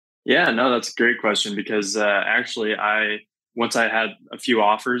Yeah, no, that's a great question because actually, I once I had a few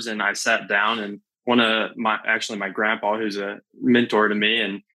offers and I sat down and one of my grandpa, who's a mentor to me,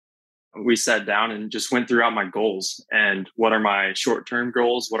 and we sat down and just went throughout my goals and what are my short term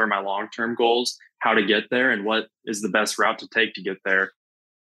goals, what are my long term goals, how to get there, and what is the best route to take to get there.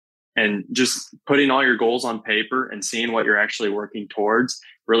 And just putting all your goals on paper and seeing what you're actually working towards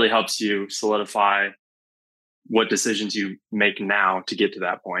really helps you solidify what decisions you make now to get to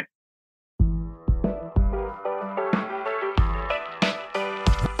that point.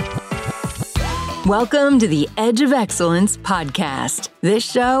 Welcome to the Edge of Excellence podcast. This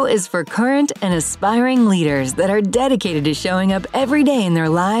show is for current and aspiring leaders that are dedicated to showing up every day in their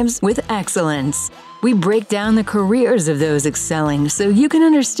lives with excellence. We break down the careers of those excelling so you can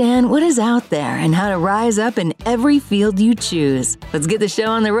understand what is out there and how to rise up in every field you choose. Let's get the show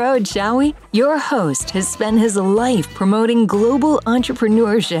on the road, shall we? Your host has spent his life promoting global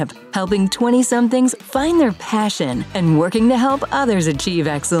entrepreneurship, helping 20-somethings find their passion, and working to help others achieve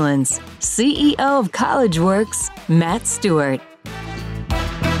excellence. CEO of CollegeWorks, Matt Stewart.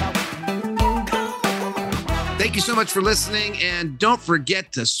 Thank you so much for listening, and don't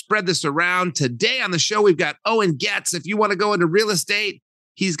forget to spread this around. Today on the show, we've got Owen Getz. If you want to go into real estate,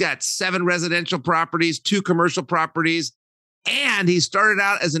 he's got 7 residential properties, 2 commercial properties, and he started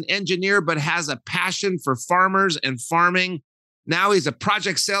out as an engineer but has a passion for farmers and farming. Now he's a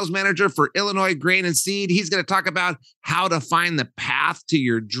project sales manager for Illinois Grain and Seed. He's going to talk about how to find the path to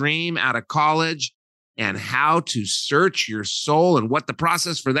your dream out of college and how to search your soul and what the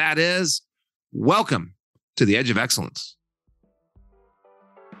process for that is. Welcome to the Edge of Excellence.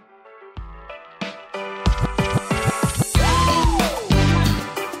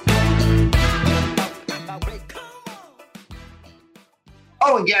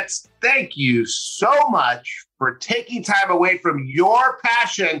 Owen Getz, thank you so much for taking time away from your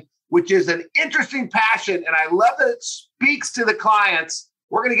passion, which is an interesting passion, and I love that it speaks to the clients.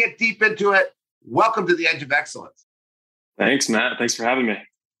 We're going to get deep into it. Welcome to the Edge of Excellence. Thanks, Matt. Thanks for having me.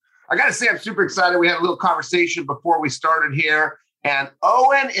 I got to say, I'm super excited. We had a little conversation before we started here, and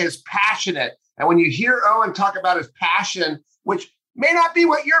Owen is passionate. And when you hear Owen talk about his passion, which may not be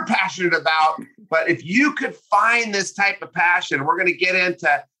what you're passionate about, but if you could find this type of passion, we're going to get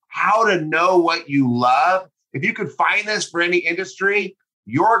into how to know what you love. If you could find this for any industry,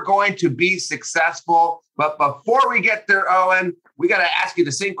 you're going to be successful. But before we get there, Owen, we got to ask you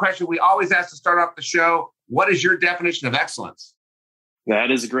the same question we always ask to start off the show. What is your definition of excellence?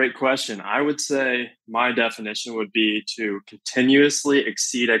 That is a great question. I would say my definition would be to continuously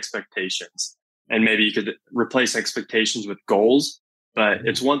exceed expectations. And maybe you could replace expectations with goals, but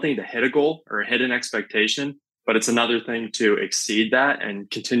it's one thing to hit a goal or hit an expectation, but it's another thing to exceed that and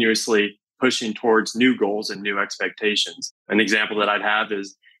continuously pushing towards new goals and new expectations. An example that I'd have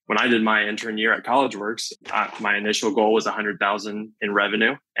is when I did my intern year at CollegeWorks, my initial goal was 100,000 in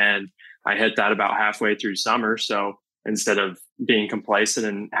revenue, and I hit that about halfway through summer. So instead of being complacent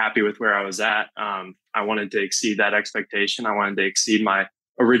and happy with where I was at, I wanted to exceed that expectation. I wanted to exceed my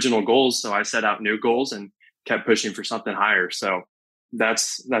original goals. So I set out new goals and kept pushing for something higher. So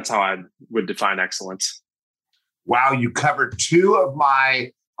that's how I would define excellence. Wow, you covered 2 of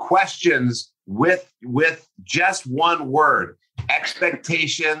my questions with just one word: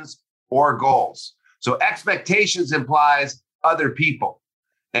 expectations or goals. So expectations implies other people.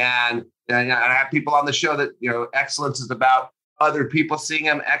 And I have people on the show that, excellence is about other people seeing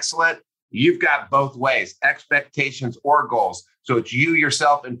them excellent. You've got both ways, expectations or goals. So it's you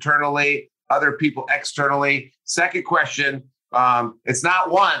yourself internally, other people externally. Second question, it's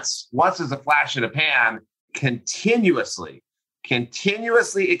not once. Once is a flash in a pan. Continuously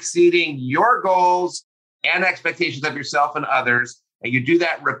exceeding your goals and expectations of yourself and others. And you do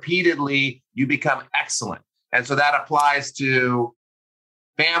that repeatedly, you become excellent. And so that applies to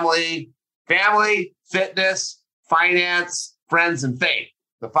family, fitness, finance, friends, and faith,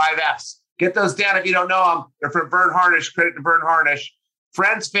 the 5 F's. Get those down if you don't know them. They're from Vern Harnish. Credit to Vern Harnish.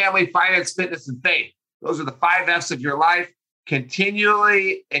 Friends, family, finance, fitness, and faith. Those are the 5 F's of your life.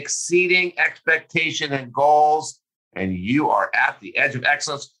 Continually exceeding expectation and goals, and you are at the edge of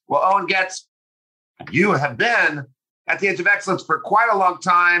excellence. Well, Owen Getz, you have been at the edge of excellence for quite a long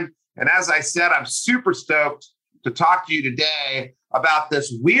time. And as I said, I'm super stoked to talk to you today about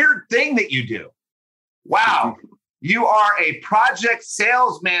this weird thing that you do. Wow. You are a project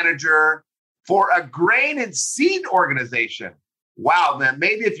sales manager for a grain and seed organization. Wow, man.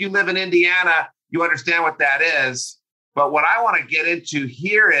 Maybe if you live in Indiana, you understand what that is. But what I want to get into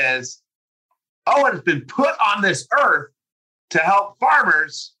here is Owen's been put on this earth to help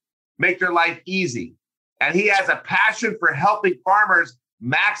farmers make their life easy. And he has a passion for helping farmers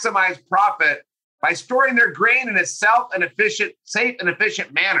maximize profit by storing their grain in a safe and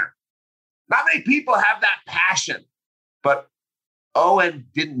efficient manner. Not many people have that passion, but Owen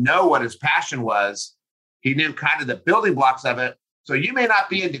didn't know what his passion was. He knew kind of the building blocks of it. So you may not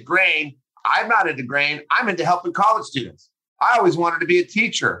be into grain. I'm not into grain. I'm into helping college students. I always wanted to be a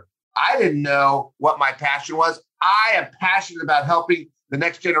teacher. I didn't know what my passion was. I am passionate about helping the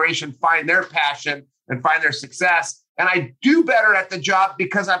next generation find their passion and find their success. And I do better at the job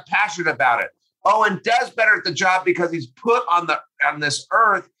because I'm passionate about it. Owen does better at the job because he's put on this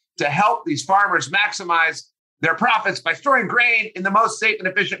earth to help these farmers maximize their profits by storing grain in the most safe and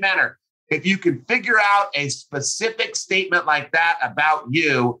efficient manner. If you can figure out a specific statement like that about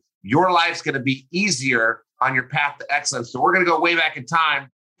you, your life's going to be easier on your path to excellence. So we're going to go way back in time,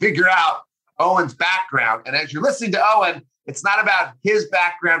 figure out Owen's background. And as you're listening to Owen, it's not about his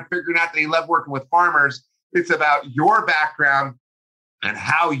background, figuring out that he loved working with farmers. It's about your background and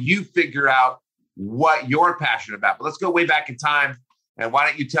how you figure out what you're passionate about. But let's go way back in time. And why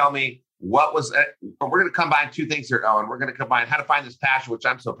don't you tell me what was it? We're going to combine two things here, Owen. We're going to combine how to find this passion, which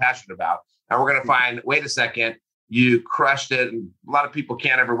I'm so passionate about. And we're going to find, wait a second, you crushed it. And a lot of people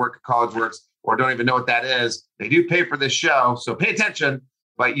can't ever work at College Works or don't even know what that is. They do pay for this show, so pay attention.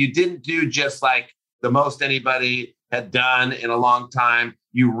 But you didn't do just like the most anybody had done in a long time.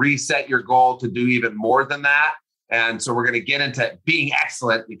 You reset your goal to do even more than that. And so we're going to get into being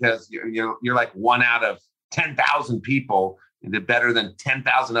excellent because you're like 1 out of 10,000 people. You did better than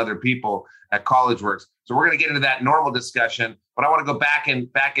 10,000 other people at College Works. So we're going to get into that normal discussion. But I want to go back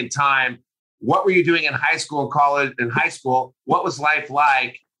in time. What were you doing in high school and college? In high school, what was life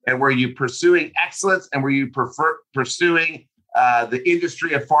like? And were you pursuing excellence? And were you pursuing the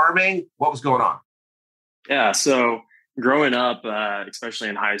industry of farming? What was going on? Yeah. So growing up, especially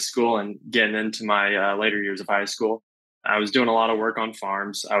in high school and getting into my later years of high school, I was doing a lot of work on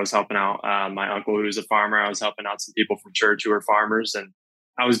farms. I was helping out my uncle who was a farmer. I was helping out some people from church who were farmers. And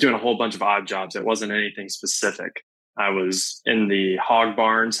I was doing a whole bunch of odd jobs. It wasn't anything specific. I was in the hog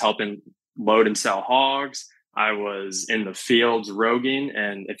barns helping load and sell hogs. I was in the fields roguing.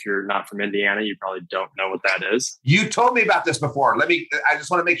 And if you're not from Indiana, you probably don't know what that is. You told me about this before. I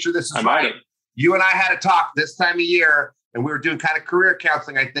just want to make sure this is right. You and I had a talk this time of year, and we were doing kind of career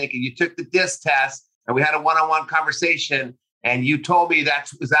counseling, I think, and you took the DISC test, and we had a one-on-one conversation, and you told me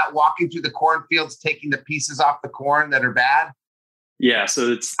is that walking through the cornfields, taking the pieces off the corn that are bad? Yeah,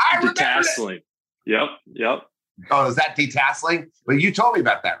 so it's detasseling. Yep. Oh, is that detasseling? Well, you told me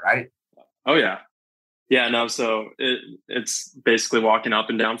about that, right? Oh, yeah. Yeah, no, so it's basically walking up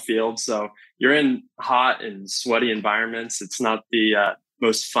and down fields. So you're in hot and sweaty environments. It's not the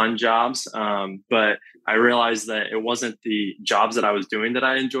most fun jobs. But I realized that it wasn't the jobs that I was doing that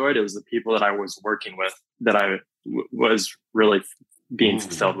I enjoyed. It was the people that I was working with that I was really being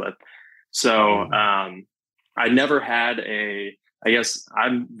fulfilled with. So I never had I guess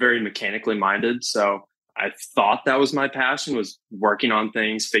I'm very mechanically minded. So I thought that was my passion, was working on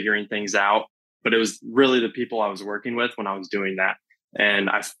things, figuring things out. But it was really the people I was working with when I was doing that.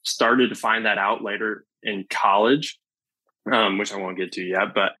 And I started to find that out later in college, which I won't get to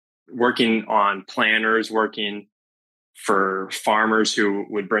yet, but working on planters, working for farmers who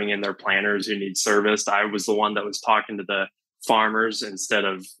would bring in their planters who need serviced. I was the one that was talking to the farmers instead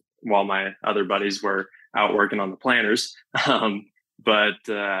of while my other buddies were out working on the planters. But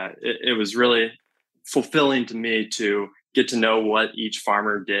it was really fulfilling to me to get to know what each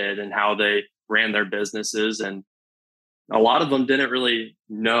farmer did and how they ran their businesses. And a lot of them didn't really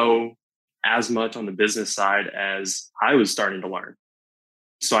know as much on the business side as I was starting to learn.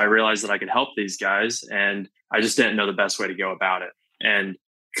 So I realized that I could help these guys, and I just didn't know the best way to go about it. And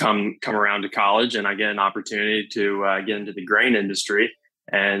come around to college, and I get an opportunity to get into the grain industry.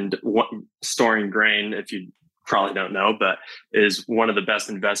 And storing grain, if you probably don't know, but is one of the best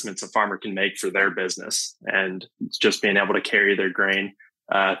investments a farmer can make for their business. And just being able to carry their grain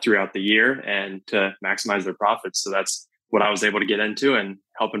throughout the year and to maximize their profits. So that's what I was able to get into, and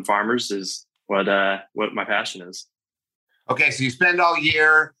helping farmers is what my passion is. Okay, so you spend all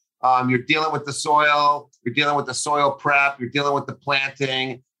year, you're dealing with the soil, you're dealing with the soil prep, you're dealing with the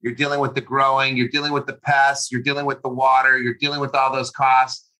planting, you're dealing with the growing, you're dealing with the pests, you're dealing with the water, you're dealing with all those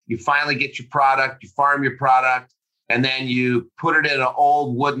costs. You finally get your product, you farm your product, and then you put it in an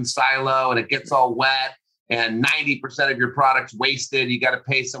old wooden silo and it gets all wet, and 90% of your product's wasted. You got to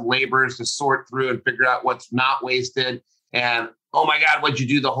pay some laborers to sort through and figure out what's not wasted. And oh my God, what'd you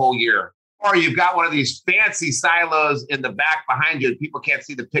do the whole year? Or you've got one of these fancy silos in the back behind you. People can't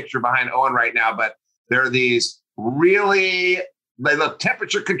see the picture behind Owen right now, but there are these really They look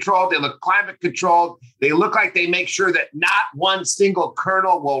temperature controlled. They look climate controlled. They look like they make sure that not one single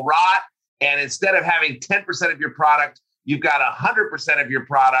kernel will rot. And instead of having 10% of your product, you've got 100% of your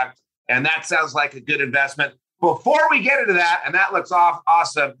product. And that sounds like a good investment. Before we get into that, and that looks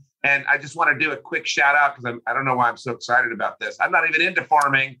awesome. And I just want to do a quick shout out because I don't know why I'm so excited about this. I'm not even into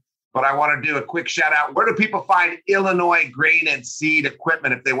farming, but I want to do a quick shout out. Where do people find Illinois grain and seed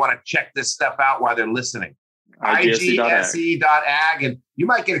equipment if they want to check this stuff out while they're listening? IGSE.ag. And you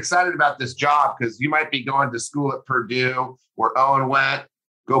might get excited about this job because you might be going to school at Purdue where Owen went.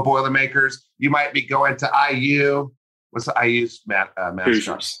 Go Boilermakers. You might be going to IU. What's the IU's mascot?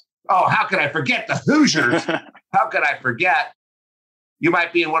 Hoosiers. Oh, how could I forget the Hoosiers? How could I forget? You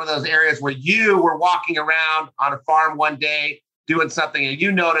might be in one of those areas where you were walking around on a farm one day doing something and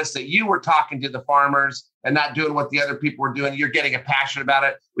you noticed that you were talking to the farmers and not doing what the other people were doing. You're getting a passion about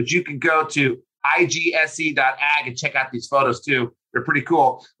it, but you can go to IGSE.ag and check out these photos too. They're pretty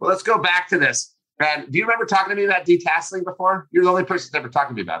cool. Well, let's go back to this. Man, do you remember talking to me about detasseling before? You're the only person that's ever talked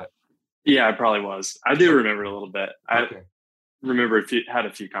to me about it. Yeah, I probably was. I do remember a little bit. I remember had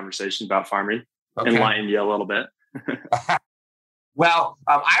a few conversations about farming. Enlightened you a little bit. Well,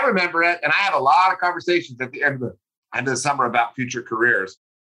 I remember it, and I have a lot of conversations at the end of the summer about future careers.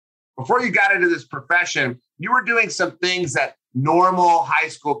 Before you got into this profession, you were doing some things that normal high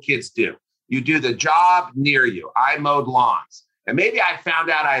school kids do. You do the job near you. I mowed lawns. And maybe I found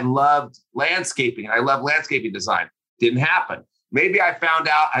out I loved landscaping and I love landscaping design. Didn't happen. Maybe I found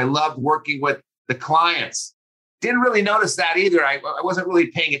out I loved working with the clients. Didn't really notice that either. I wasn't really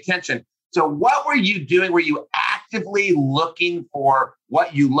paying attention. So what were you doing? Were you actively looking for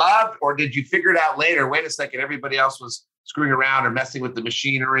what you loved, or did you figure it out later? Wait a second, everybody else was screwing around or messing with the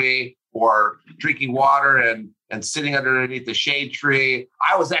machinery or drinking water and sitting underneath the shade tree.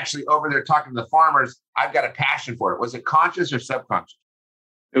 I was actually over there talking to the farmers. I've got a passion for it. Was it conscious or subconscious?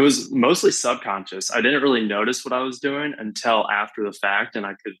 It was mostly subconscious. I didn't really notice what I was doing until after the fact, and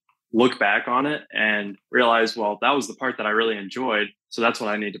I could look back on it and realize, well, that was the part that I really enjoyed. So that's what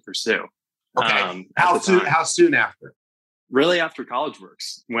I need to pursue. Okay. How soon after? Really after college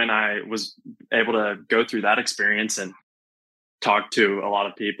works, when I was able to go through that experience and talk to a lot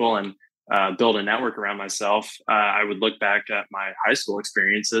of people and build a network around myself, I would look back at my high school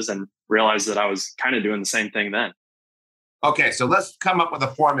experiences and realize that I was kind of doing the same thing then. Okay, so let's come up with a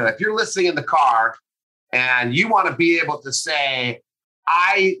formula. If you're listening in the car and you want to be able to say,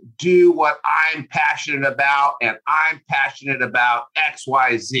 I do what I'm passionate about and I'm passionate about X,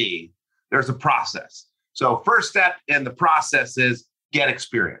 Y, Z, there's a process. So first step in the process is get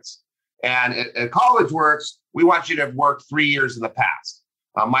experience. And at College Works, we want you to have worked 3 years in the past.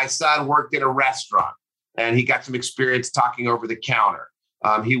 My son worked in a restaurant and he got some experience talking over the counter.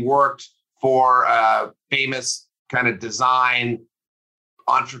 He worked for a famous kind of design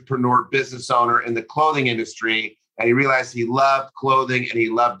entrepreneur business owner in the clothing industry. And he realized he loved clothing and he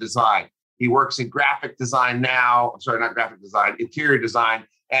loved design. He works in graphic design now. I'm sorry, not graphic design, interior design.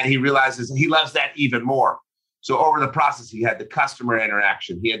 And he realizes he loves that even more. So over the process, he had the customer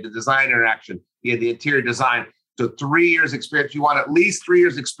interaction. He had the design interaction. He had the interior design. So 3 years experience. You want at least 3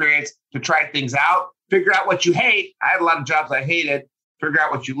 years experience to try things out, figure out what you hate. I had a lot of jobs I hated. Figure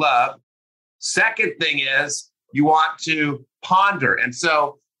out what you love. Second thing is you want to ponder. And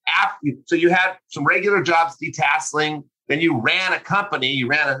so you had some regular jobs, detasseling. Then you ran a company. You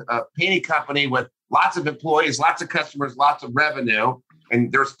ran a painting company with lots of employees, lots of customers, lots of revenue.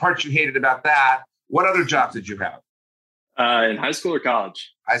 And there's parts you hated about that. What other jobs did you have? In high school or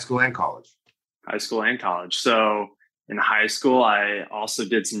college? High school and college. High school and college. So in high school, I also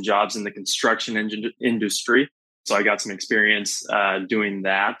did some jobs in the construction industry. So I got some experience doing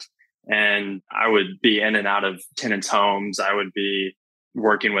that. And I would be in and out of tenants' homes. I would be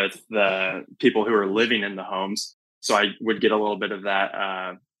working with the people who are living in the homes. So I would get a little bit of that,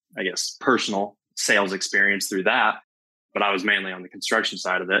 I guess, personal sales experience through that. But I was mainly on the construction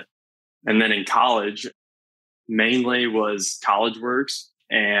side of it. And then in college, mainly was College Works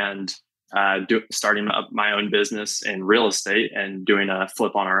and starting up my own business in real estate and doing a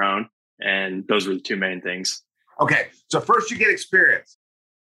flip on our own. And those were the two main things. Okay. So first you get experience.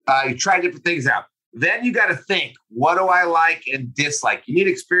 You try different things out. Then you got to think, what do I like and dislike? You need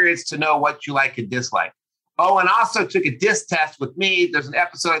experience to know what you like and dislike. Oh, and also took a disc test with me. There's an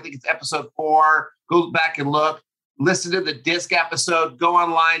episode, I think it's episode 4. Go back and look. Listen to the disc episode, go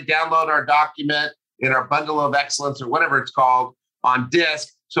online, download our document in our bundle of excellence or whatever it's called on disc.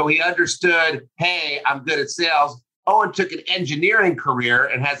 So he understood, hey, I'm good at sales. Owen took an engineering career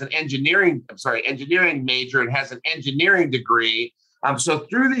and has an engineering major and has an engineering degree. So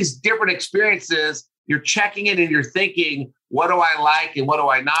through these different experiences, you're checking it and you're thinking, what do I like and what do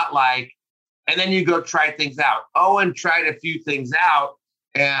I not like? And then you go try things out. Owen tried a few things out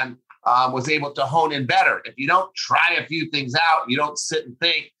and was able to hone in better. If you don't try a few things out, you don't sit and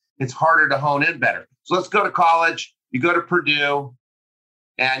think, it's harder to hone in better. So let's go to college. You go to Purdue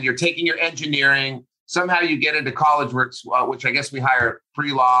and you're taking your engineering. Somehow you get into CollegeWorks, which I guess we hire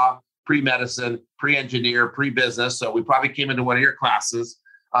pre-law, pre-medicine, pre-engineer, pre-business. So we probably came into one of your classes.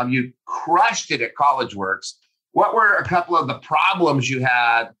 You crushed it at CollegeWorks. What were a couple of the problems you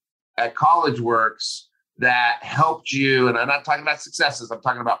had at CollegeWorks that helped you? And I'm not talking about successes. I'm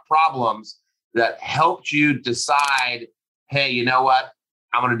talking about problems that helped you decide, hey, you know what?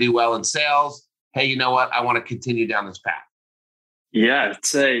 I'm going to do well in sales. Hey, you know what? I want to continue down this path. Yeah, I'd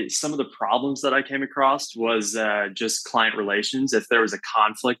say some of the problems that I came across was just client relations. If there was a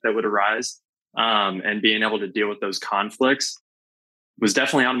conflict that would arise, and being able to deal with those conflicts was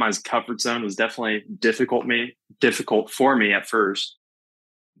definitely out of my comfort zone. Was definitely difficult for me at first.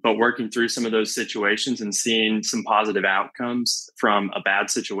 But working through some of those situations and seeing some positive outcomes from a bad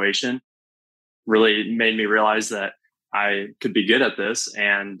situation really made me realize that I could be good at this,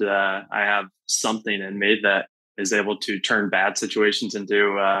 and I have something in me that is able to turn bad situations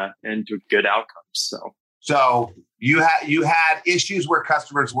into good outcomes. So you had issues where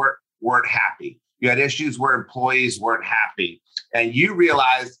customers weren't happy. You had issues where employees weren't happy, and you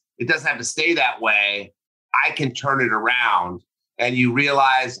realized it doesn't have to stay that way. I can turn it around, and you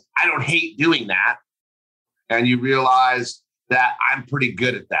realize I don't hate doing that, and you realize that I'm pretty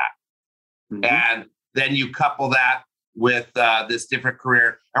good at that, and then you couple that with this different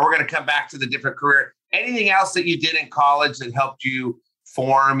career, and we're going to come back to the different career. Anything else that you did in college that helped you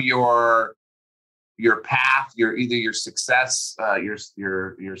form your path, your success, your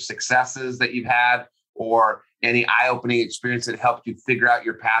successes that you've had, or any eye-opening experience that helped you figure out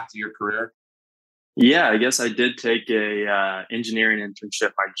your path to your career? Yeah, I guess I did take a engineering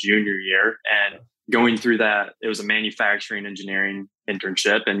internship my junior year, and going through that, it was a manufacturing engineering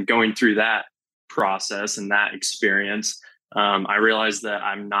internship, and going through that process and that experience, I realized that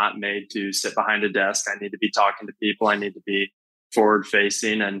I'm not made to sit behind a desk. I need to be talking to people. I need to be forward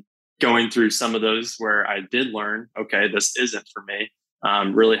facing, and going through some of those where I did learn, okay, this isn't for me,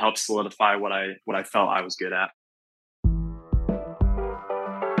 really helped solidify what I felt I was good at.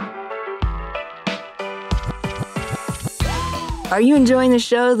 Are you enjoying the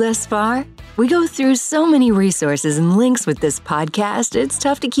show thus far? We go through so many resources and links with this podcast, it's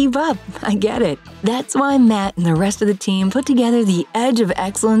tough to keep up. I get it. That's why Matt and the rest of the team put together the Edge of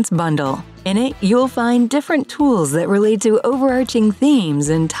Excellence bundle. In it, you'll find different tools that relate to overarching themes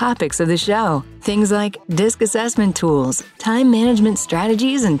and topics of the show. Things like DISC assessment tools, time management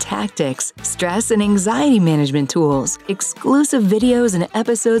strategies and tactics, stress and anxiety management tools, exclusive videos and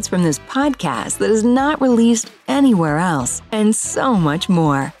episodes from this podcast that is not released anywhere else, and so much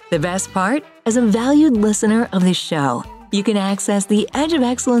more. The best part? As a valued listener of the show, you can access the Edge of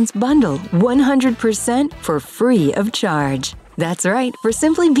Excellence bundle 100% for free of charge. That's right, for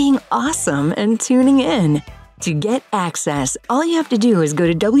simply being awesome and tuning in. To get access, all you have to do is go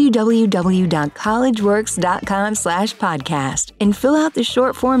to www.collegeworks.com/podcast and fill out the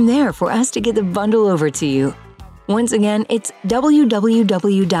short form there for us to get the bundle over to you. Once again, it's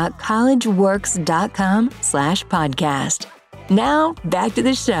www.collegeworks.com/podcast. Now, back to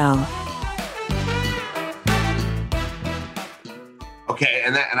the show. Okay,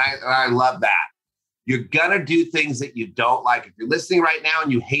 and I love that. You're going to do things that you don't like. If you're listening right now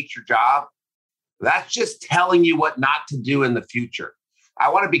and you hate your job, that's just telling you what not to do in the future. I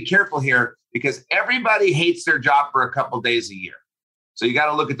want to be careful here because everybody hates their job for a couple of days a year. So you got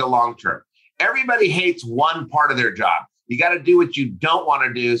to look at the long term. Everybody hates one part of their job. You got to do what you don't want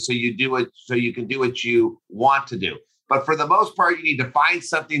to do so you do it so you can do what you want to do. But for the most part, you need to find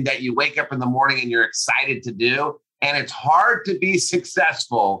something that you wake up in the morning and you're excited to do. And it's hard to be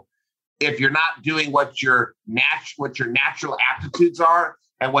successful if you're not doing what your natural aptitudes are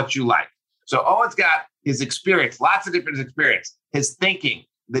and what you like. So Owen's got his experience, lots of different experience, his thinking,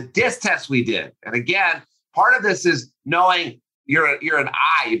 the DISC test we did. And again, part of this is knowing you're an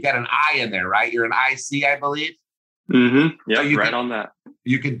I. You've got an I in there, right? You're an IC, I believe. Mm-hmm. Yeah, so right on that.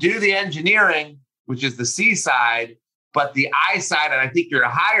 You could do the engineering, which is the C side, but the I side, and I think you're a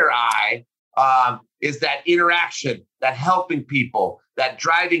higher I, is that interaction, that helping people, that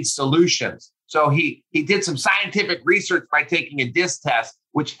driving solutions. So he did some scientific research by taking a DISC test,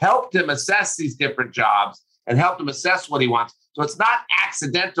 which helped him assess these different jobs and helped him assess what he wants. So it's not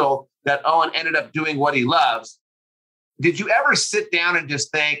accidental that Owen ended up doing what he loves. Did you ever sit down and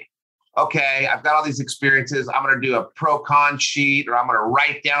just think, okay, I've got all these experiences. I'm going to do a pro-con sheet, or I'm going to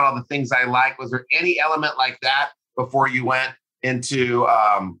write down all the things I like. Was there any element like that before you went into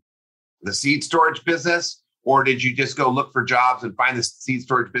the seed storage business? Or did you just go look for jobs and find the seed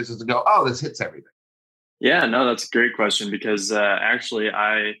storage business and go, oh, this hits everything? Yeah, no, that's a great question because actually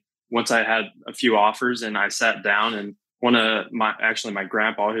once I had a few offers and I sat down, and my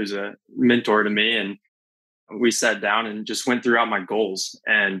grandpa, who's a mentor to me, and we sat down and just went throughout my goals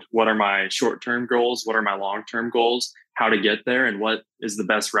and what are my short-term goals, what are my long-term goals, how to get there, and what is the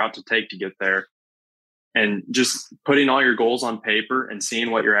best route to take to get there. And just putting all your goals on paper and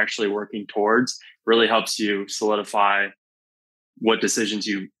seeing what you're actually working towards really helps you solidify what decisions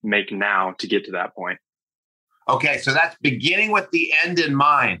you make now to get to that point. Okay, so that's beginning with the end in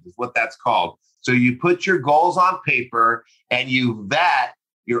mind is what that's called. So you put your goals on paper and you vet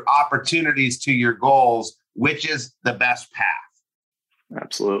your opportunities to your goals, which is the best path.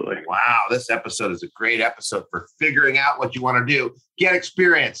 Absolutely. Wow, this episode is a great episode for figuring out what you want to do. Get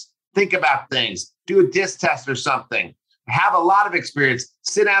experience. Think about things. Do a disc test or something. Have a lot of experience.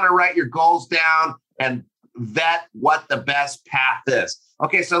 Sit down and write your goals down and vet what the best path is.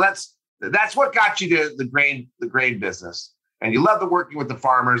 Okay, so that's what got you to the grain business. And you love the working with the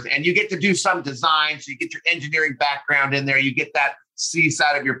farmers, and you get to do some design. So you get your engineering background in there. You get that C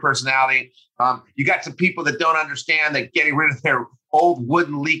side of your personality. You got some people that don't understand that getting rid of their old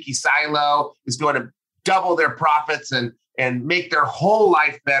wooden leaky silo is going to double their profits and make their whole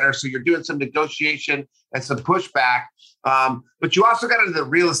life better. So you're doing some negotiation and some pushback. But you also got into the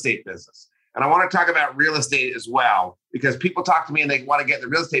real estate business. And I want to talk about real estate as well, because people talk to me and they want to get in the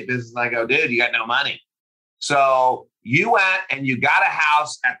real estate business. And I go, dude, you got no money. So you went and you got a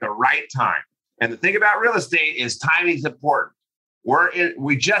house at the right time. And the thing about real estate is timing is important.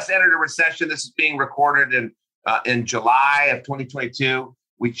 We just entered a recession. This is being recorded in July of 2022.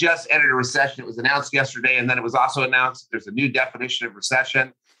 We just entered a recession. It was announced yesterday. And then it was also announced that there's a new definition of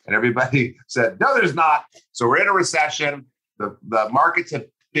recession. And everybody said, no, there's not. So we're in a recession. The markets have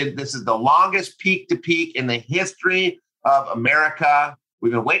been, this is the longest peak to peak in the history of America.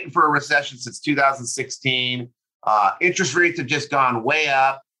 We've been waiting for a recession since 2016. Interest rates have just gone way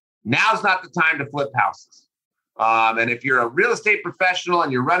up. Now's not the time to flip houses. And if you're a real estate professional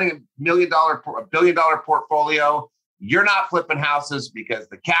and you're running a $1 billion portfolio, you're not flipping houses because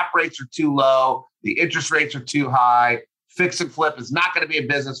the cap rates are too low. The interest rates are too high. Fix and flip is not going to be a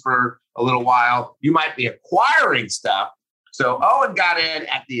business for a little while. You might be acquiring stuff. So Owen got in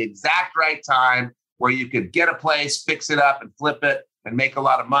at the exact right time where you could get a place, fix it up and flip it and make a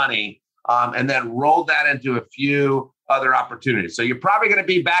lot of money. And then rolled that into a few other opportunities. So you're probably going to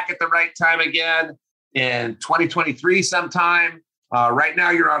be back at the right time again in 2023 sometime. Right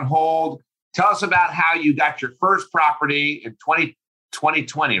now you're on hold. Tell us about how you got your first property in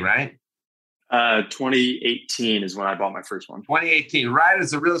 2020, right? 2018 is when I bought my first one. 2018, right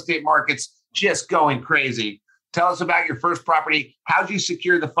as the real estate market's just going crazy. Tell us about your first property. How'd you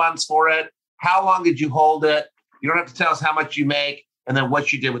secure the funds for it? How long did you hold it? You don't have to tell us how much you make and then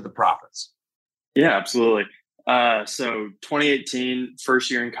what you did with the profits. Yeah, absolutely. So 2018, first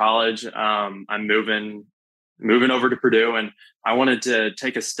year in college, I'm moving over to Purdue, and I wanted to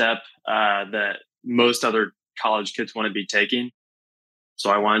take a step that most other college kids want to be taking. So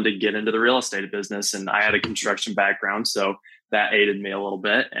I wanted to get into the real estate business, and I had a construction background, so that aided me a little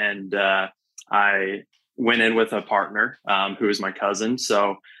bit. And I went in with a partner who is my cousin.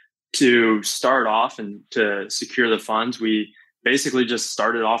 So to start off and to secure the funds, we basically just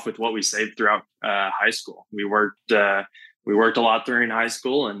started off with what we saved throughout high school. We worked a lot during high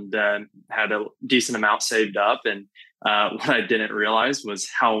school and had a decent amount saved up. And what I didn't realize was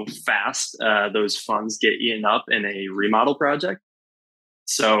how fast those funds get eaten up in a remodel project.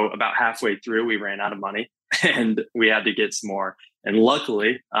 So about halfway through, we ran out of money and we had to get some more. And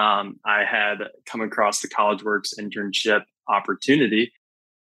luckily, I had come across the CollegeWorks internship opportunity.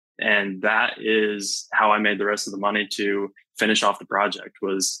 And that is how I made the rest of the money to finish off the project,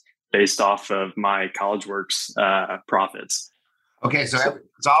 was based off of my CollegeWorks profits. Okay, so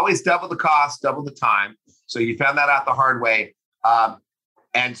it's always double the cost, double the time. So you found that out the hard way.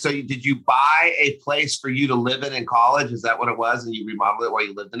 And so did you buy a place for you to live in college? Is that what it was? And you remodeled it while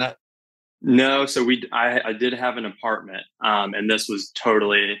you lived in it? No. So I did have an apartment, and this was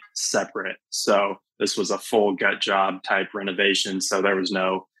totally separate. So this was a full gut job type renovation. So there was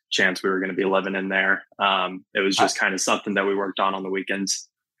no chance we were going to be living in there. It was just kind of something that we worked on the weekends.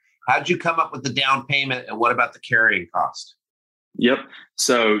 How'd you come up with the down payment, and what about the carrying cost? Yep.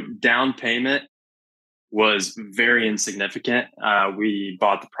 So down payment was very insignificant. We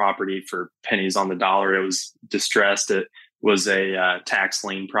bought the property for pennies on the dollar. It was distressed. was a tax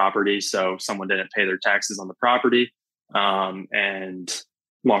lien property. So someone didn't pay their taxes on the property. And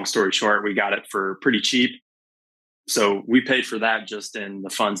long story short, we got it for pretty cheap. So we paid for that just in the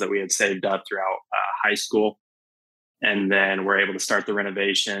funds that we had saved up throughout high school. And then we're able to start the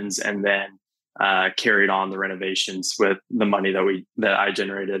renovations and then carried on the renovations with the money that I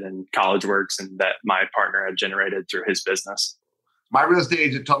generated in College Works and that my partner had generated through his business. My real estate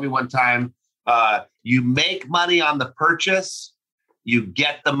agent told me one time, you make money on the purchase, you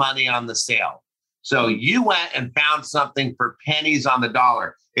get the money on the sale. So you went and found something for pennies on the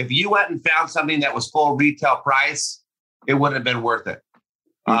dollar. If you went and found something that was full retail price, it wouldn't have been worth it.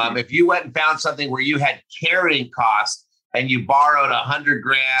 If you went and found something where you had carrying costs and you borrowed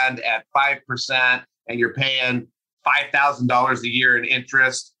 $100,000 at 5% and you're paying $5,000 a year in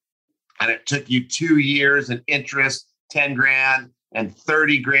interest, and it took you 2 years in interest, $10,000 and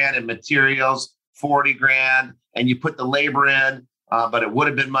 $30,000 in materials, $40,000, and you put the labor in, but it would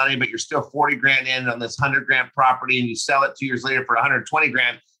have been money, but you're still $40,000 in on this $100,000 property, and you sell it 2 years later for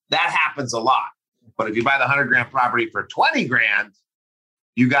 $120,000. That happens a lot. But if you buy the $100,000 property for $20,000,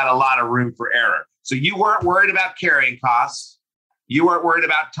 you got a lot of room for error. So you weren't worried about carrying costs. You weren't worried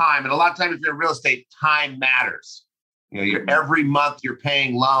about time. And a lot of times if you're in real estate, time matters. Every month you're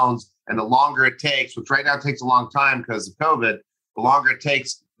paying loans, and the longer it takes, which right now takes a long time because of COVID, the longer it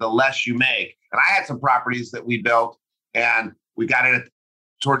takes, the less you make. And I had some properties that we built and we got in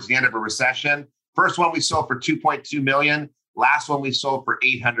towards the end of a recession. First one we sold for $2.2 million. Last one we sold for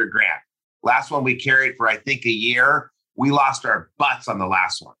 $800,000. Last one we carried for, I think, a year. We lost our butts on the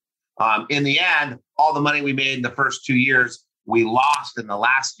last one. In the end, all the money we made in the first 2 years, we lost in the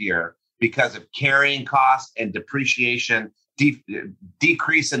last year because of carrying costs and depreciation,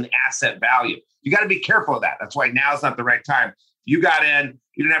 decrease in the asset value. You got to be careful of that. That's why now is not the right time. You got in,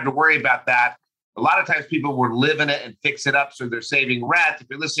 you didn't have to worry about that. A lot of times people were living it and fix it up so they're saving rent. If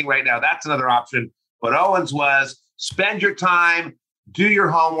you're listening right now, that's another option. But Owen's was spend your time, do your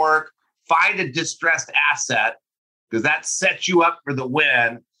homework, find a distressed asset, because that sets you up for the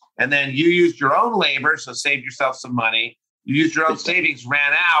win. And then you used your own labor, so saved yourself some money. You used your own savings,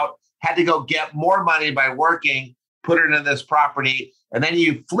 ran out, had to go get more money by working, put it into this property, and then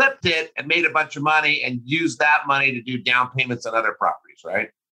you flipped it and made a bunch of money and used that money to do down payments on other properties, right?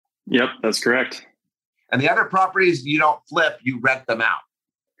 Yep, that's correct. And the other properties you don't flip, you rent them out.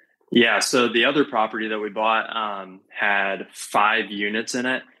 Yeah, so the other property that we bought had 5 units in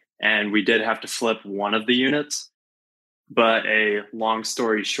it, and we did have to flip one of the units. But a long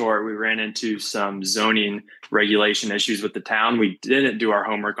story short, we ran into some zoning regulation issues with the town. We didn't do our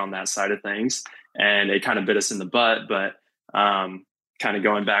homework on that side of things, and it kind of bit us in the butt. But kind of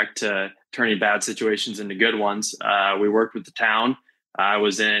going back to turning bad situations into good ones, we worked with the town. I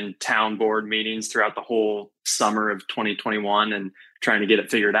was in town board meetings throughout the whole summer of 2021 and trying to get it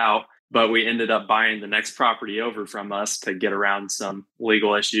figured out. But we ended up buying the next property over from us to get around some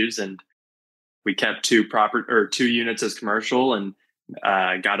legal issues, and we kept 2 units as commercial and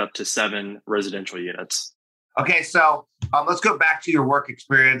got up to 7 residential units. Okay, so let's go back to your work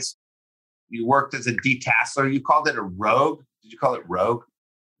experience. You worked as a detasseler. You called it a rogue. Did you call it rogue?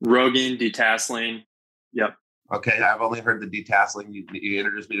 Roguing, detasseling. Yep. Okay, I've only heard the detasseling. You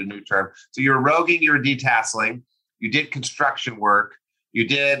introduced me to a new term. So you were roguing, you were detasseling. You did construction work. You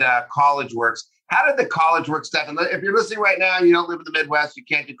did college works. How did the college work stuff? And if you're listening right now, you don't live in the Midwest, you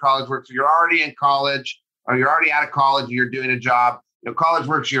can't do college work. So you're already in college, or you're already out of college and you're doing a job. College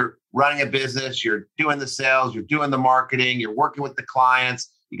works, you're running a business, you're doing the sales, you're doing the marketing, you're working with the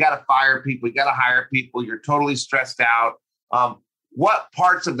clients. You got to fire people, you got to hire people. You're totally stressed out. What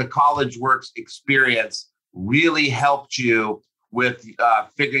parts of the college works experience really helped you with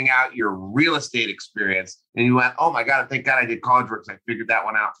figuring out your real estate experience? And you went, oh my God, thank God I did college works. I figured that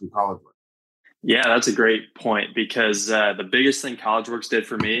one out through college work. Yeah, that's a great point, because the biggest thing College Works did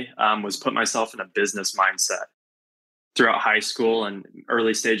for me was put myself in a business mindset. Throughout high school and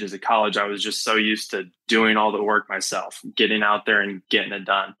early stages of college, I was just so used to doing all the work myself, getting out there and getting it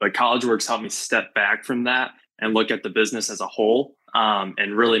done. But College Works helped me step back from that and look at the business as a whole,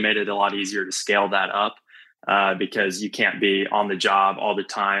 and really made it a lot easier to scale that up, because you can't be on the job all the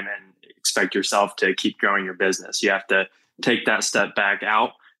time and expect yourself to keep growing your business. You have to take that step back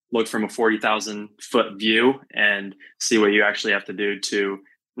out, look from a 40,000 foot view and see what you actually have to do to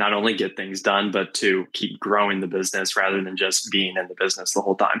not only get things done, but to keep growing the business rather than just being in the business the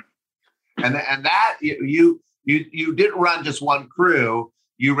whole time. And that you didn't run just one crew.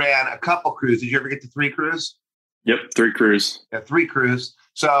 You ran a couple crews. Did you ever get to 3 crews? Yep. 3 crews. Yeah, 3 crews.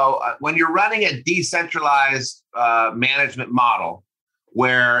 So when you're running a decentralized management model,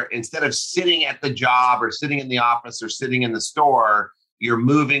 where instead of sitting at the job or sitting in the office or sitting in the store, you're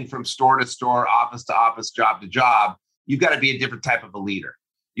moving from store to store, office to office, job to job. You've got to be a different type of a leader.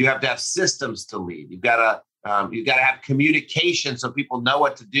 You have to have systems to lead. You've got to have communication so people know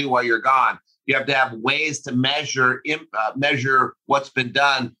what to do while you're gone. You have to have ways to measure what's been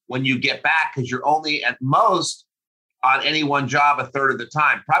done when you get back, because you're only at most on any one job a third of the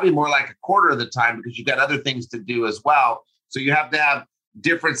time, probably more like a quarter of the time, because you've got other things to do as well. So you have to have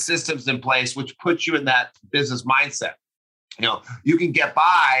different systems in place, which puts you in that business mindset. You can get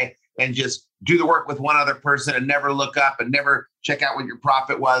by and just do the work with one other person and never look up and never check out what your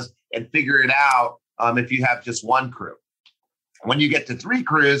profit was and figure it out if you have just one crew. When you get to 3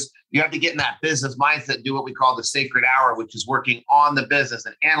 crews, you have to get in that business mindset, do what we call the sacred hour, which is working on the business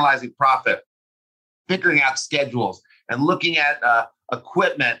and analyzing profit, figuring out schedules and looking at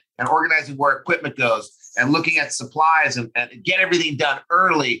equipment and organizing where equipment goes and looking at supplies and get everything done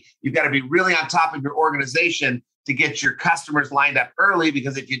early. You've got to be really on top of your organization to get your customers lined up early,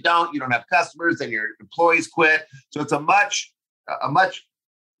 because if you don't have customers, then your employees quit. So it's a much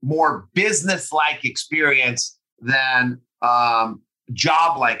more business-like experience than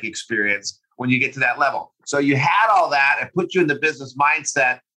job-like experience when you get to that level. So you had all that and put you in the business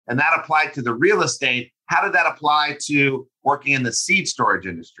mindset, and that applied to the real estate. How did that apply to working in the seed storage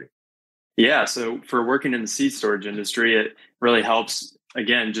industry? Yeah, so for working in the seed storage industry, it really helps,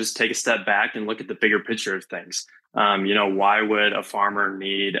 again, just take a step back and look at the bigger picture of things. Why would a farmer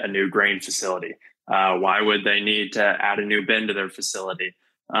need a new grain facility? Why would they need to add a new bin to their facility?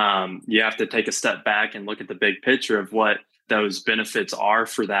 You have to take a step back and look at the big picture of what those benefits are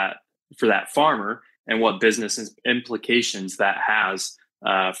for that farmer and what business implications that has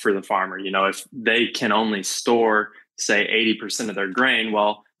for the farmer. If they can only store, say, 80% of their grain,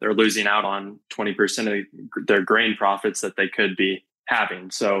 well, they're losing out on 20% of their grain profits that they could be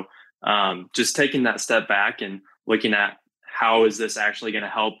having. So just taking that step back and looking at how is this actually going to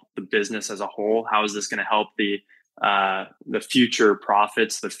help the business as a whole? How is this going to help the future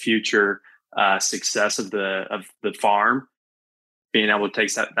profits, the future success of the farm? Being able to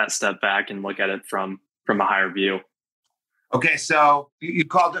take that step back and look at it from a higher view. Okay, so you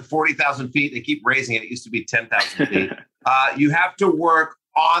called it 40,000 feet. They keep raising it. It used to be 10,000 feet. You have to work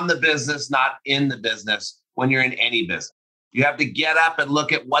on the business, not in the business, when you're in any business. You have to get up and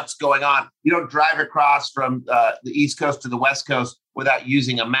look at what's going on. You don't drive across from the East Coast to the West Coast without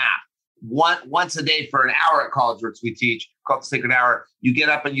using a map. Once a day for an hour at College Works, we teach, called the Sacred Hour. You get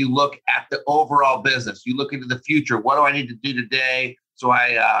up and you look at the overall business. You look into the future. What do I need to do today so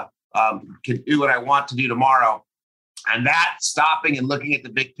I can do what I want to do tomorrow? And that stopping and looking at the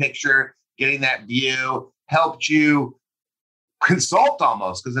big picture, getting that view, helped you consult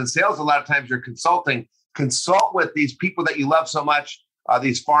almost, because in sales, a lot of times you're consulting. Consult with these people that you love so much,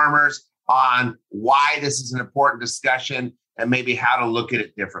 these farmers, on why this is an important discussion and maybe how to look at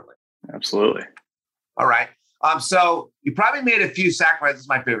it differently. Absolutely. All right. So you probably made a few sacrifices. This is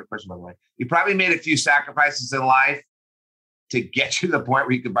my favorite question, by the way. You probably made a few sacrifices in life to get you to the point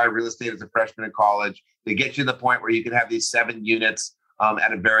where you could buy real estate as a freshman in college, to get you to the point where you could have these 7 units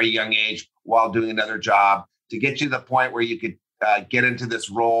at a very young age while doing another job, to get you to the point where you could get into this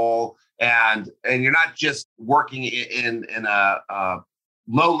role. And you're not just working in a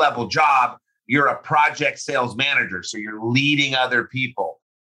low-level job. You're a project sales manager. So you're leading other people.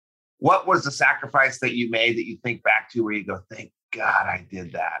 What was the sacrifice that you made that you think back to where you go, thank God I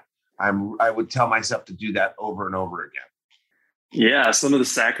did that? I would tell myself to do that over and over again. Yeah, some of the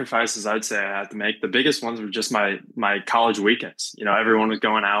sacrifices I'd say I had to make, the biggest ones were just my college weekends. Everyone was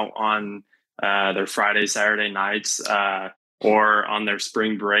going out on their Friday, Saturday nights or on their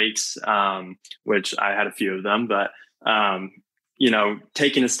spring breaks, which I had a few of them. But,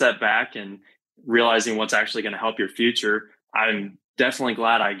 taking a step back and realizing what's actually going to help your future, I'm definitely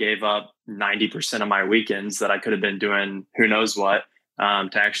glad I gave up 90% of my weekends that I could have been doing who knows what to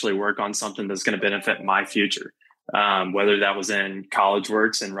actually work on something that's going to benefit my future. Whether that was in College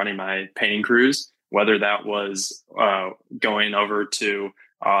Works and running my painting crews, whether that was going over to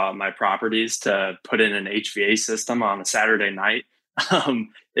my properties to put in an HVAC system on a Saturday night.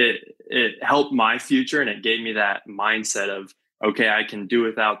 It helped my future, and it gave me that mindset of, okay, I can do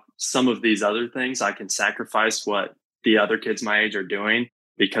without some of these other things. I can sacrifice what the other kids my age are doing,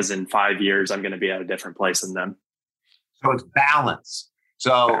 because in 5 years, I'm going to be at a different place than them. So it's balance.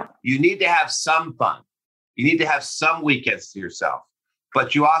 So you need to have some fun. You need to have some weekends to yourself,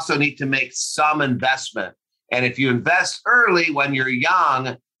 but you also need to make some investment. And if you invest early when you're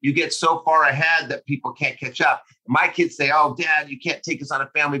young, you get so far ahead that people can't catch up. My kids say, oh, Dad, you can't take us on a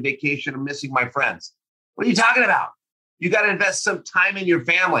family vacation. I'm missing my friends. What are you talking about? You got to invest some time in your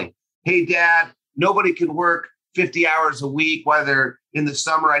family. Hey, Dad, nobody can work 50 hours a week, whether in the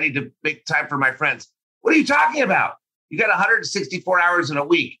summer I need to make time for my friends. What are you talking about? You got 164 hours in a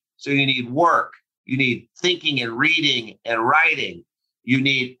week. So you need work. You need thinking and reading and writing. You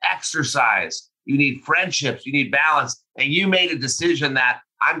need exercise. You need friendships. You need balance. And you made a decision that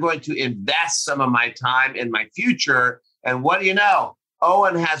I'm going to invest some of my time in my future. And what do you know?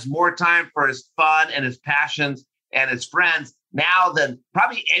 Owen has more time for his fun and his passions and his friends now than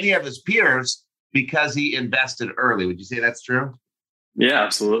probably any of his peers because he invested early. Would you say that's true? Yeah,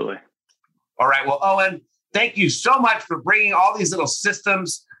 absolutely. All right. Well, Owen, thank you so much for bringing all these little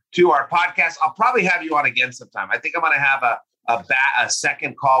systems to our podcast. I'll probably have you on again sometime. I think I'm going to have a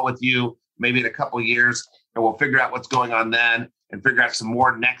second call with you maybe in a couple of years, and we'll figure out what's going on then and figure out some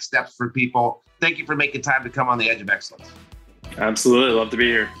more next steps for people. Thank you for making time to come on the Edge of Excellence. Absolutely. Love to be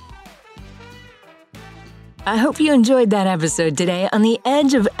here. I hope you enjoyed that episode today on the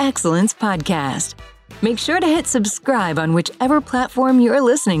Edge of Excellence podcast. Make sure to hit subscribe on whichever platform you're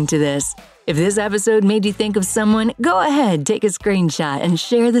listening to this. If this episode made you think of someone, go ahead, take a screenshot and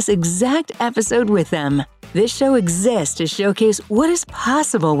share this exact episode with them. This show exists to showcase what is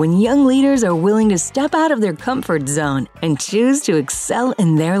possible when young leaders are willing to step out of their comfort zone and choose to excel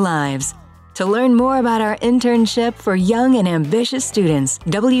in their lives. To learn more about our internship for young and ambitious students,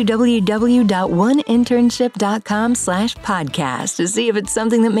 www.oneinternship.com/podcast to see if it's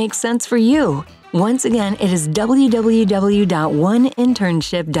something that makes sense for you. Once again, it is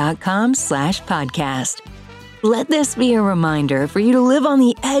www.oneinternship.com/podcast. Let this be a reminder for you to live on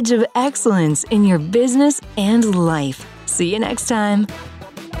the edge of excellence in your business and life. See you next time.